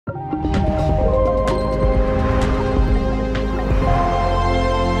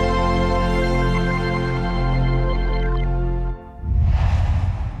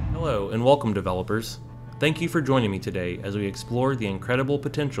Welcome, developers. Thank you for joining me today as we explore the incredible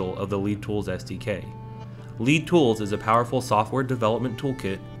potential of the LEADTOOLS SDK. LEADTOOLS is a powerful software development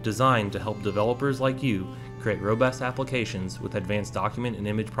toolkit designed to help developers like you create robust applications with advanced document and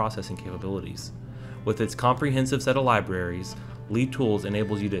image processing capabilities. With its comprehensive set of libraries, LEADTOOLS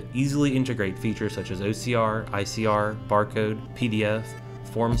enables you to easily integrate features such as OCR, ICR, barcode, PDF,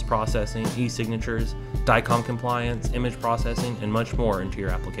 forms processing, e-signatures, DICOM compliance, image processing, and much more into your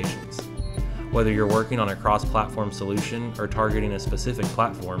applications. Whether you're working on a cross-platform solution or targeting a specific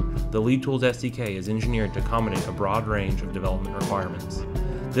platform, the LEADTOOLS SDK is engineered to accommodate a broad range of development requirements.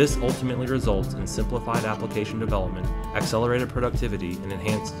 This ultimately results in simplified application development, accelerated productivity, and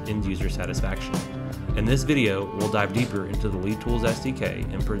enhanced end-user satisfaction. In this video, we'll dive deeper into the LEADTOOLS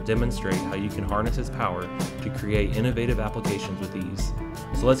SDK and demonstrate how you can harness its power to create innovative applications with ease.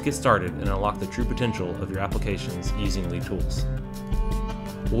 So let's get started and unlock the true potential of your applications using LEADTOOLS.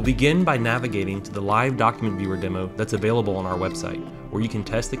 We'll begin by navigating to the live document viewer demo that's available on our website, where you can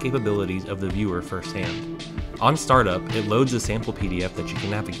test the capabilities of the viewer firsthand. On startup, it loads a sample PDF that you can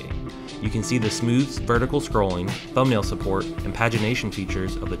navigate. You can see the smooth vertical scrolling, thumbnail support, and pagination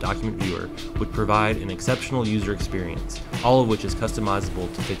features of the document viewer, which provide an exceptional user experience, all of which is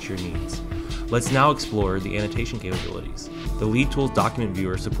customizable to fit your needs. Let's now explore the annotation capabilities. The LEADTOOLS document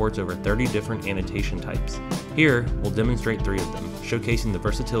viewer supports over 30 different annotation types. Here, we'll demonstrate 3 of them, showcasing the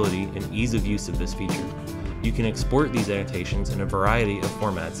versatility and ease of use of this feature. You can export these annotations in a variety of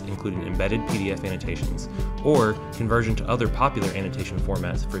formats, including embedded PDF annotations, or conversion to other popular annotation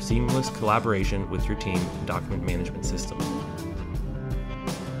formats for seamless collaboration with your team and document management system.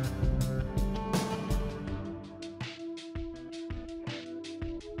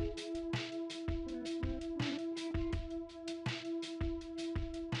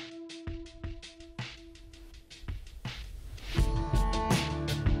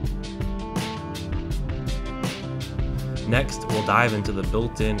 Next, we'll dive into the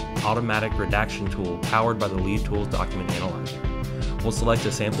built-in automatic redaction tool powered by the LEADTOOLS Document Analyzer. We'll select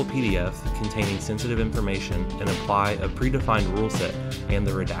a sample PDF containing sensitive information and apply a predefined rule set and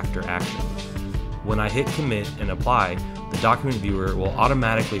the redactor action. When I hit commit and apply, the document viewer will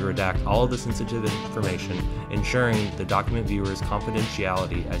automatically redact all of the sensitive information, ensuring the document viewer's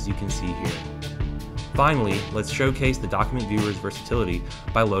confidentiality, as you can see here. Finally, let's showcase the document viewer's versatility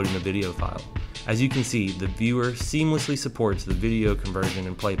by loading a video file. As you can see, the viewer seamlessly supports the video conversion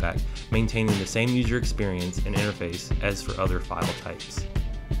and playback, maintaining the same user experience and interface as for other file types.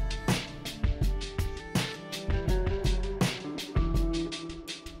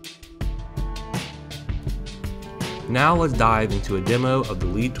 Now let's dive into a demo of the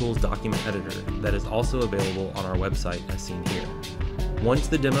LEADTOOLS document editor that is also available on our website as seen here. Once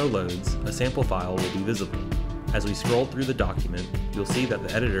the demo loads, a sample file will be visible. As we scroll through the document, you'll see that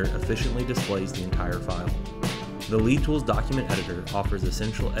the editor efficiently displays the entire file. The LEADTOOLS document editor offers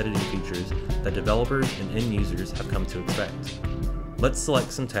essential editing features that developers and end users have come to expect. Let's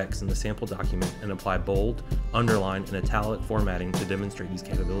select some text in the sample document and apply bold, underline, and italic formatting to demonstrate these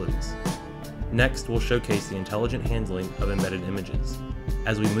capabilities. Next, we'll showcase the intelligent handling of embedded images.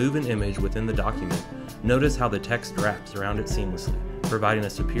 As we move an image within the document, notice how the text wraps around it seamlessly, providing a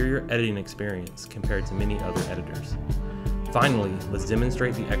superior editing experience compared to many other editors. Finally, let's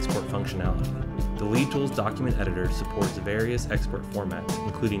demonstrate the export functionality. The LEADTOOLS document editor supports various export formats,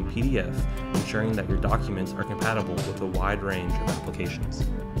 including PDF, ensuring that your documents are compatible with a wide range of applications.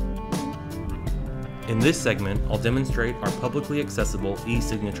 In this segment, I'll demonstrate our publicly accessible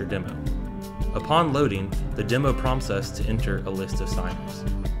e-signature demo. Upon loading, the demo prompts us to enter a list of signers.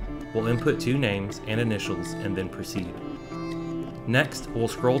 We'll input 2 names and initials and then proceed. Next, we'll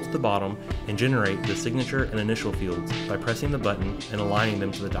scroll to the bottom and generate the signature and initial fields by pressing the button and aligning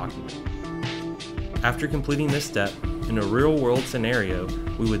them to the document. After completing this step, in a real-world scenario,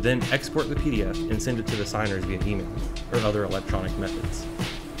 we would then export the PDF and send it to the signers via email or other electronic methods.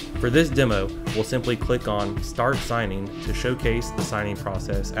 For this demo, we'll simply click on Start Signing to showcase the signing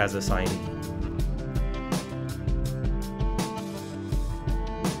process as a signee.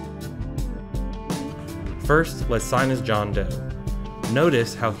 First, let's sign as John Doe.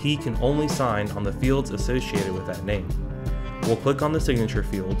 Notice how he can only sign on the fields associated with that name. We'll click on the signature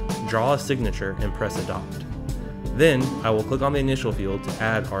field, draw a signature, and press Adopt. Then, I will click on the initial field to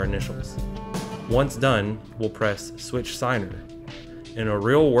add our initials. Once done, we'll press Switch Signer. In a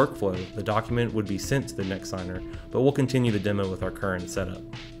real workflow, the document would be sent to the next signer, but we'll continue the demo with our current setup.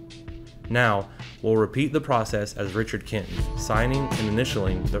 Now, we'll repeat the process as Richard Kenton, signing and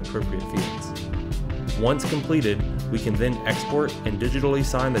initialing the appropriate fields. Once completed, we can then export and digitally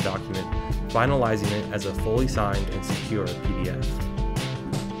sign the document, finalizing it as a fully signed and secure PDF.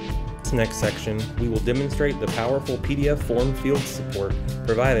 this next section, we will demonstrate the powerful PDF form field support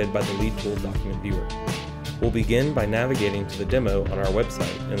provided by the LEADTOOLS Document Viewer. We'll begin by navigating to the demo on our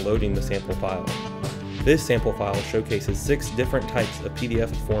website and loading the sample file. This sample file showcases 6 different types of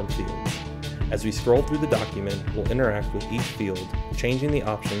PDF form fields. As we scroll through the document, we'll interact with each field, changing the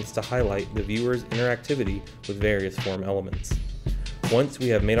options to highlight the viewer's interactivity with various form elements. Once we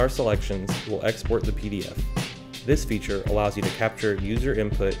have made our selections, we'll export the PDF. This feature allows you to capture user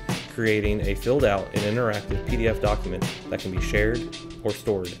input, creating a filled out and interactive PDF document that can be shared or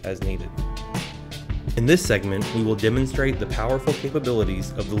stored as needed. In this segment, we will demonstrate the powerful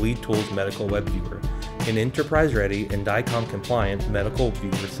capabilities of the LEADTOOLS Medical Web Viewer, an enterprise-ready and DICOM compliant medical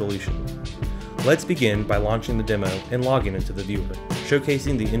viewer solution. Let's begin by launching the demo and logging into the viewer,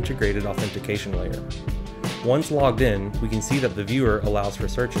 showcasing the integrated authentication layer. Once logged in, we can see that the viewer allows for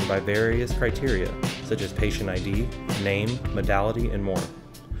searching by various criteria, such as patient ID, name, modality, and more.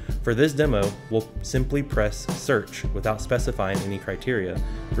 For this demo, we'll simply press search without specifying any criteria,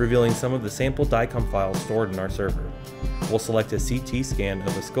 revealing some of the sample DICOM files stored in our server. We'll select a CT scan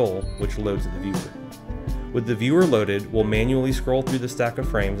of a skull, which loads the viewer. With the viewer loaded, we'll manually scroll through the stack of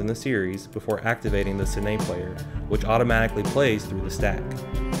frames in the series before activating the Cine player, which automatically plays through the stack.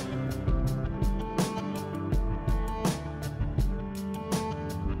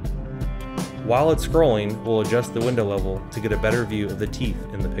 While it's scrolling, we'll adjust the window level to get a better view of the teeth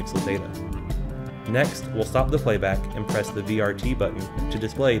in the pixel data. Next, we'll stop the playback and press the VRT button to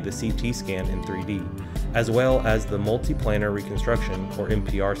display the CT scan in 3D, as well as the multiplanar reconstruction or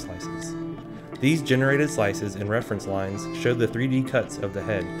MPR slices. These generated slices and reference lines show the 3D cuts of the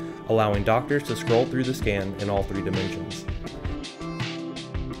head, allowing doctors to scroll through the scan in all 3 dimensions.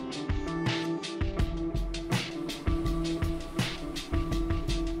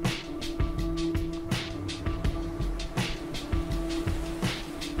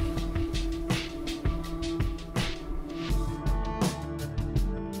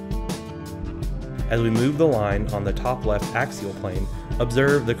 As we move the line on the top left axial plane,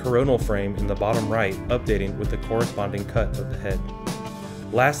 observe the coronal frame in the bottom right updating with the corresponding cut of the head.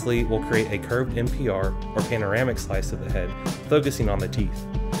 Lastly, we'll create a curved MPR or panoramic slice of the head, focusing on the teeth.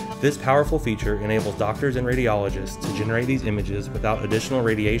 This powerful feature enables doctors and radiologists to generate these images without additional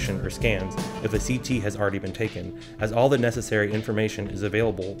radiation or scans if a CT has already been taken, as all the necessary information is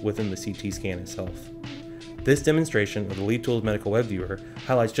available within the CT scan itself. This demonstration of the LEADTOOLS Medical Web Viewer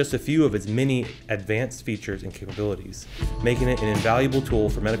highlights just a few of its many advanced features and capabilities, making it an invaluable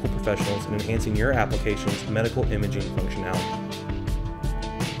tool for medical professionals in enhancing your application's medical imaging functionality.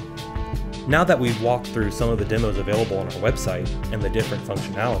 Now that we've walked through some of the demos available on our website and the different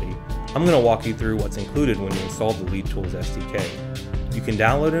functionality, I'm going to walk you through what's included when you install the LEADTOOLS SDK. You can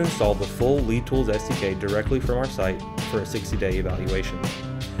download and install the full LEADTOOLS SDK directly from our site for a 60-day evaluation.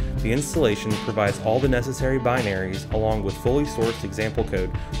 The installation provides all the necessary binaries along with fully sourced example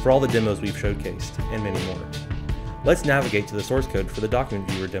code for all the demos we've showcased, and many more. Let's navigate to the source code for the Document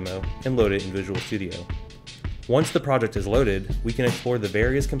Viewer demo and load it in Visual Studio. Once the project is loaded, we can explore the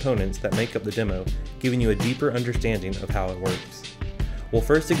various components that make up the demo, giving you a deeper understanding of how it works. We'll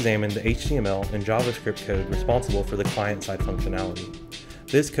first examine the HTML and JavaScript code responsible for the client-side functionality.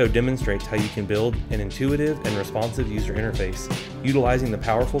 This code demonstrates how you can build an intuitive and responsive user interface utilizing the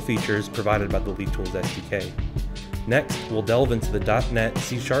powerful features provided by the LEADTOOLS SDK. Next, we'll delve into the .NET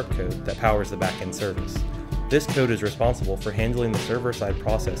C# code that powers the backend service. This code is responsible for handling the server-side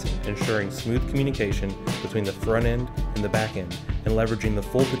processing, ensuring smooth communication between the front end and the back end, and leveraging the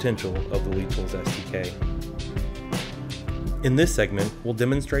full potential of the LEADTOOLS SDK. In this segment, we'll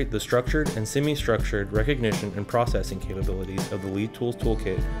demonstrate the structured and semi-structured recognition and processing capabilities of the LEADTOOLS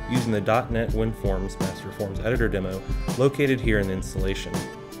toolkit using the .NET WinForms Master Forms Editor demo located here in the installation.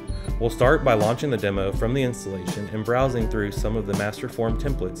 We'll start by launching the demo from the installation and browsing through some of the master form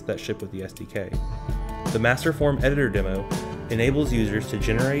templates that ship with the SDK. The Master Form Editor demo enables users to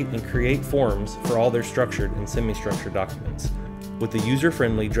generate and create forms for all their structured and semi-structured documents. With the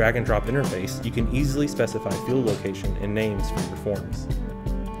user-friendly drag-and-drop interface, you can easily specify field location and names for your forms.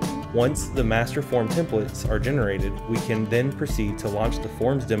 Once the master form templates are generated, we can then proceed to launch the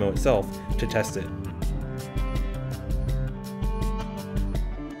forms demo itself to test it.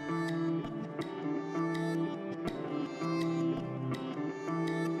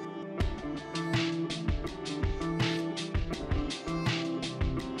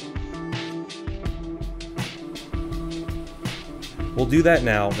 We'll do that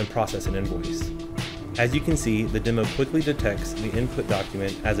now and process an invoice. As you can see, the demo quickly detects the input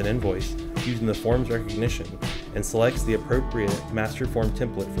document as an invoice using the forms recognition and selects the appropriate master form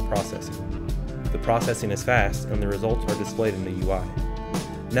template for processing. The processing is fast and the results are displayed in the UI.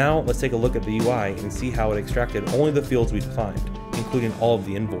 Now let's take a look at the UI and see how it extracted only the fields we defined, including all of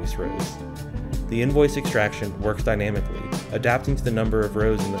the invoice rows. The invoice extraction works dynamically, adapting to the number of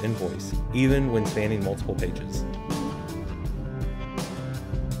rows in the invoice, even when spanning multiple pages.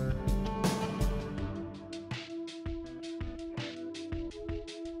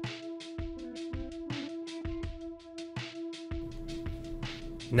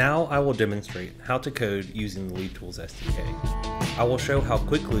 Now I will demonstrate how to code using the LEADTOOLS SDK. I will show how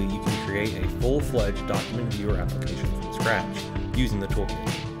quickly you can create a full-fledged document viewer application from scratch using the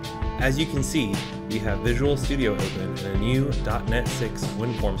toolkit. As you can see, we have Visual Studio open and a new .NET 6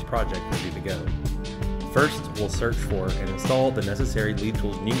 WinForms project ready to go. First, we'll search for and install the necessary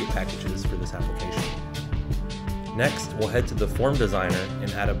LEADTOOLS NuGet packages for this application. Next, we'll head to the Form Designer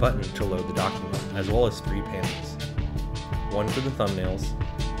and add a button to load the document, as well as 3 panels. One for the thumbnails,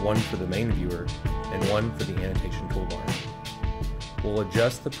 one for the main viewer, and one for the annotation toolbar. We'll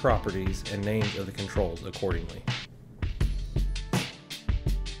adjust the properties and names of the controls accordingly.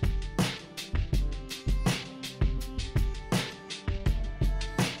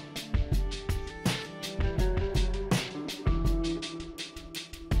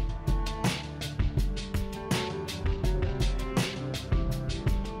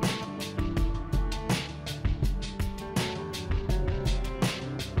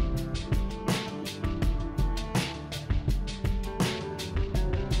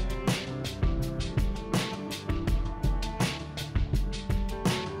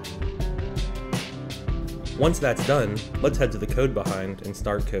 Once that's done, let's head to the code behind and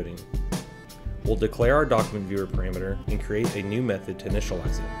start coding. We'll declare our document viewer parameter and create a new method to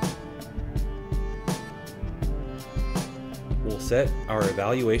initialize it. We'll set our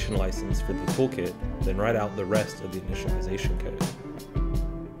evaluation license for the toolkit, then write out the rest of the initialization code.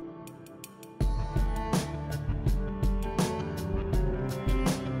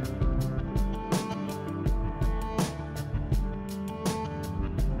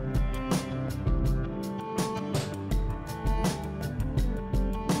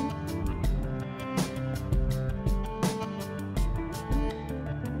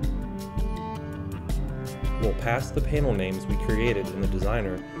 We'll pass the panel names we created in the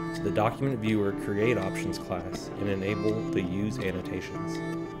designer to the Document Viewer Create Options class and enable the Use Annotations.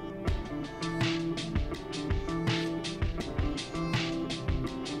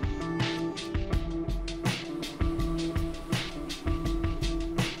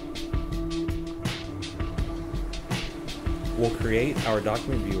 We'll create our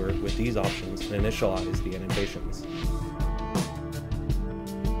document viewer with these options and initialize the annotations.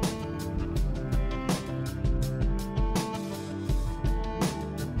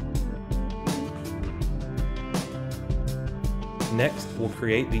 Next, we'll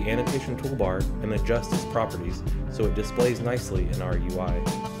create the annotation toolbar and adjust its properties so it displays nicely in our UI.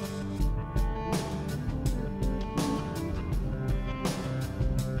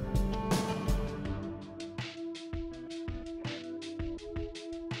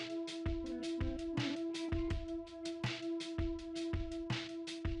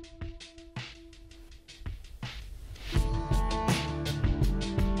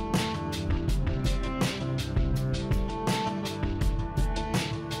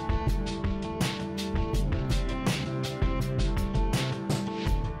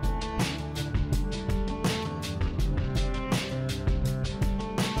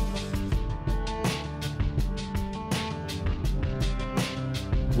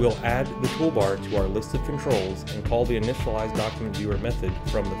 We'll add the toolbar to our list of controls and call the initialize document viewer method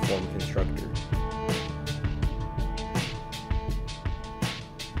from the form constructor.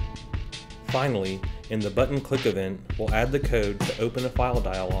 Finally, in the button click event, we'll add the code to open a file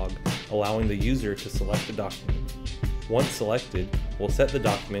dialog, allowing the user to select the document. Once selected, we'll set the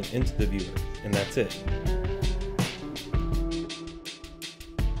document into the viewer, and that's it.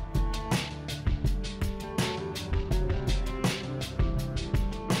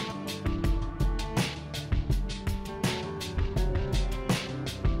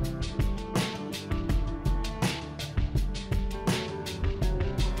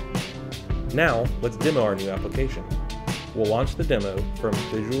 Now, let's demo our new application. We'll launch the demo from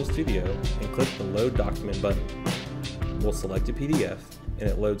Visual Studio and click the Load Document button. We'll select a PDF, and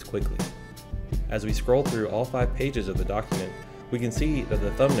it loads quickly. As we scroll through all 5 pages of the document, we can see that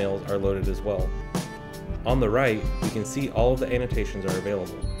the thumbnails are loaded as well. On the right, we can see all of the annotations are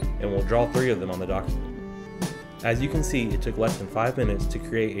available, and we'll draw 3 of them on the document. As you can see, it took less than 5 minutes to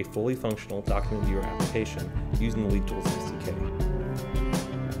create a fully functional document viewer application using the LEADTOOLS SDK.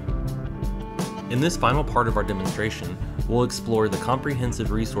 In this final part of our demonstration, we'll explore the comprehensive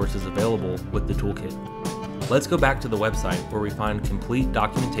resources available with the toolkit. Let's go back to the website where we find complete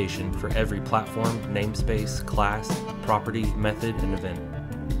documentation for every platform, namespace, class, property, method, and event.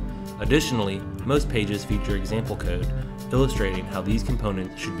 Additionally, most pages feature example code illustrating how these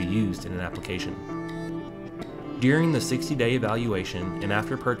components should be used in an application. During the 60-day evaluation and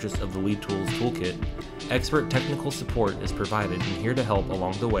after purchase of the LEADTOOLS Toolkit, expert technical support is provided and here to help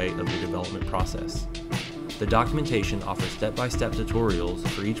along the way of your development process. The documentation offers step-by-step tutorials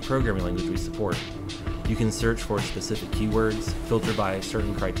for each programming language we support. You can search for specific keywords, filter by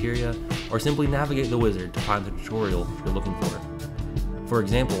certain criteria, or simply navigate the wizard to find the tutorial you're looking for. For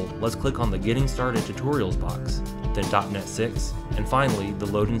example, let's click on the Getting Started Tutorials box, then .NET 6, and finally the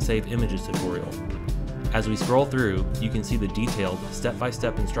Load and Save Images tutorial. As we scroll through, you can see the detailed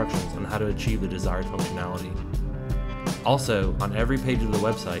step-by-step instructions on how to achieve the desired functionality. Also, on every page of the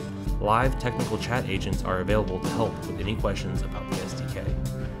website, live technical chat agents are available to help with any questions about the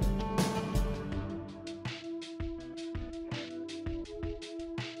SDK.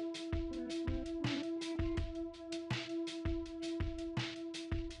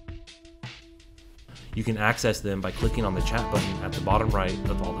 You can access them by clicking on the chat button at the bottom right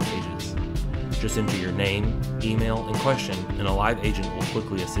of all the pages. Just enter your name, email, and question, and a live agent will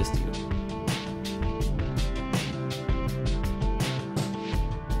quickly assist you.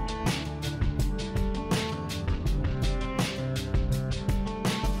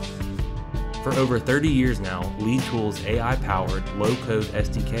 For over 30 years now, LEADTOOLS AI-powered low-code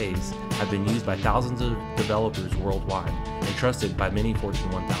SDKs have been used by thousands of developers worldwide and trusted by many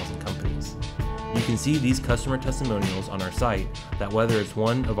Fortune 1000 companies. You can see these customer testimonials on our site that whether it's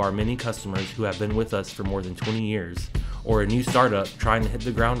one of our many customers who have been with us for more than 20 years, or a new startup trying to hit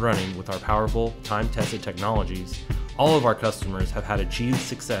the ground running with our powerful, time-tested technologies, all of our customers have had achieved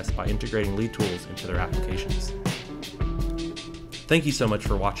success by integrating LEADTOOLS into their applications. Thank you so much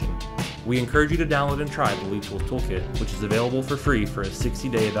for watching. We encourage you to download and try the LEADTOOLS Toolkit, which is available for free for a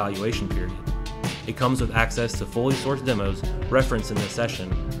 60-day evaluation period. It comes with access to fully sourced demos referenced in this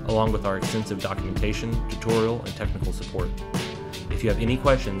session, along with our extensive documentation, tutorial, and technical support. If you have any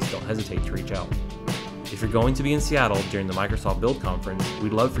questions, don't hesitate to reach out. If you're going to be in Seattle during the Microsoft Build Conference,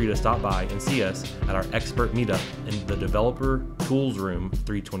 we'd love for you to stop by and see us at our expert meetup in the Developer Tools Room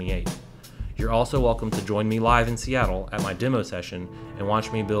 328. You're also welcome to join me live in Seattle at my demo session and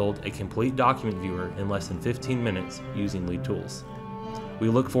watch me build a complete document viewer in less than 15 minutes using LEADTOOLS. We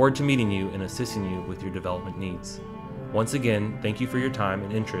look forward to meeting you and assisting you with your development needs. Once again, thank you for your time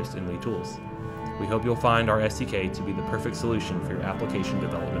and interest in LEADTOOLS. We hope you'll find our SDK to be the perfect solution for your application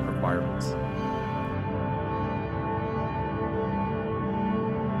development requirements.